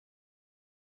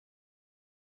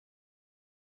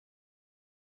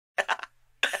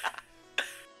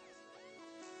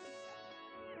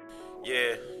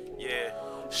Yeah, yeah.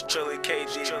 It's Trilly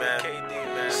KD,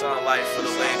 man. Song Life for the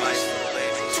Ladies.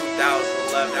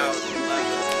 2011.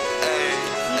 Hey,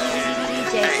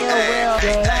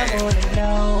 Girl, I wanna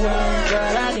know,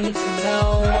 girl, I need to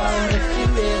know if you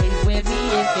really with me,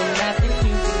 if you're not, then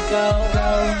you can go.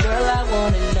 Girl, I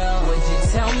wanna know, would you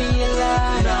tell me a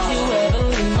lie? No. Would you ever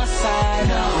leave my side?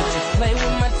 No. Would you play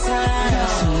with my time? No.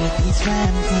 So if he's trying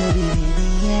to put it in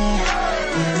the air,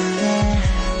 in the air, in the air,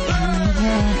 in the air, in the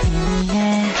air,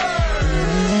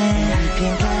 you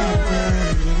can try to put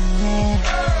it in the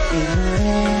air, in the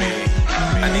air.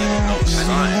 I need to know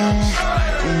science.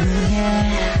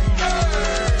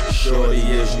 Shorty,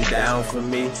 is you down for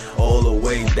me? All the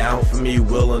way down for me,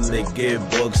 willing to give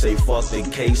books, say fuck the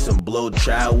case and blow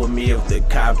child with me. If the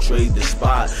cop trade the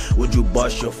spot, would you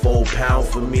bust your 4 pound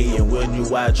for me? And when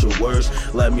you at your worst,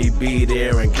 let me be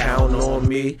there and count on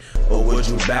me? Or would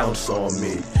you bounce on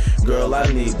me? Girl, I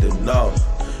need to know.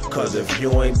 Cause if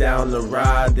you ain't down to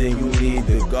ride, then you need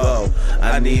to go.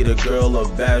 I need a girl, a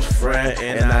best friend,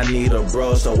 and I need a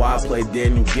bro. So I play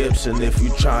Daniel Gibson if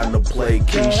you trying to play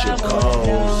Keisha Coles.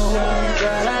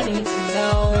 Girl, I need to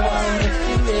know if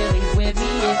you really with me,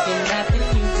 if you're not, then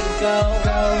you can go.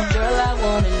 Girl, I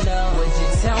wanna know, would you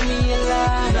tell me a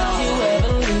lie? No. Would you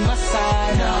ever leave my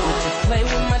side? No. Would you play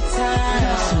with my time?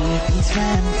 No. So if he's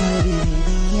trying to put it in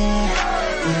the air,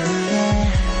 in the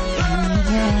air, in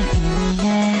the air, in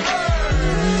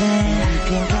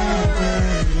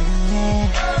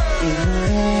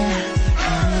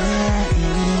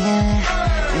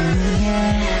the air.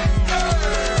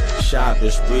 Shopping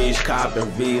sprees,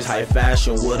 copping V's, high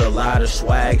fashion with a lot of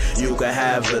swag. You can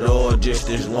have it all just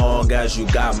as long as you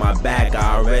got my back.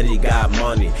 I already got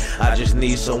money, I just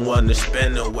need someone to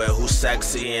spend it with, who's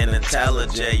sexy and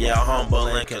intelligent, yeah, humble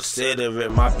and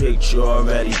considerate. My picture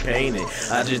already painted,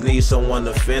 I just need someone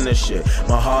to finish it.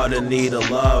 My heart in need of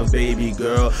love, baby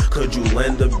girl, could you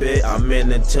lend a bit? I'm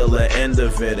in it till the end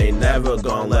of it, ain't never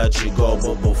gonna let you go.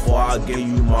 But before I give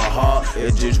you my heart,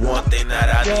 it's just one thing that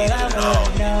I need to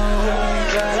know.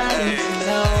 Girl, I need to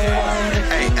know if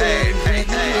you really with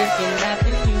me, if you're not, then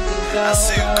you can go. I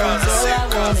see you cause, I see you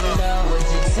cause. Would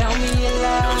you tell me a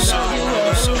lie? Would you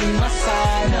ever leave my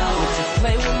side? No. Would you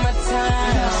play with my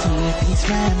time? So if he's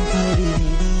trying to put it in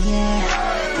the air,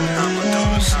 I'ma do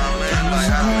the song, man. Like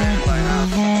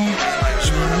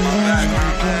sure my back,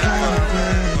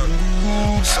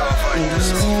 Soft like this,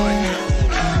 soft like that.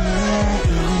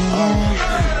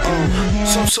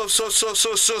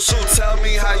 So tell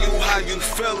me how you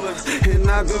feeling, and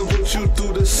I can put you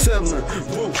through the ceiling.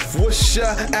 Roof, what's your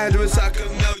address? I can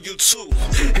mail you to.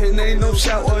 And ain't no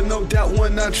shout or no doubt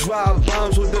when I drop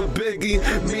bombs with the biggie.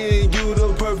 Me and you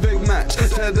the perfect match.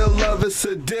 Said the love is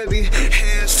a ditty.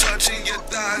 Hands touching your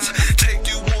thighs, take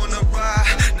you on a ride.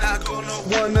 Not gonna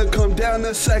wanna come down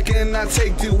a second. I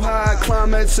take you high,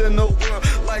 climax in the world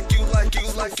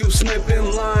like you snipping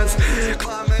lines.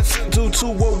 Climax into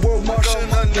a world marching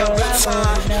another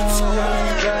time.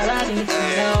 Girl, I need to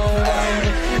know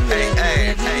if you really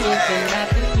with me, if you're not,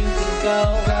 then you can go.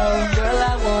 Girl, I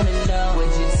wanna know,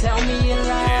 would you tell me a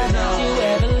lie? Would you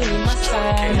ever leave my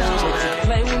side? Would you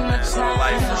play with my time?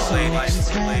 Life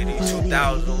for the Ladies,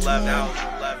 2011.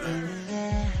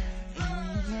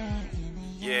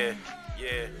 Yeah,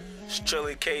 yeah. It's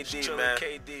Trilly KD,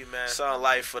 man. Song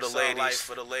Life for the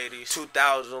Ladies.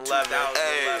 2011.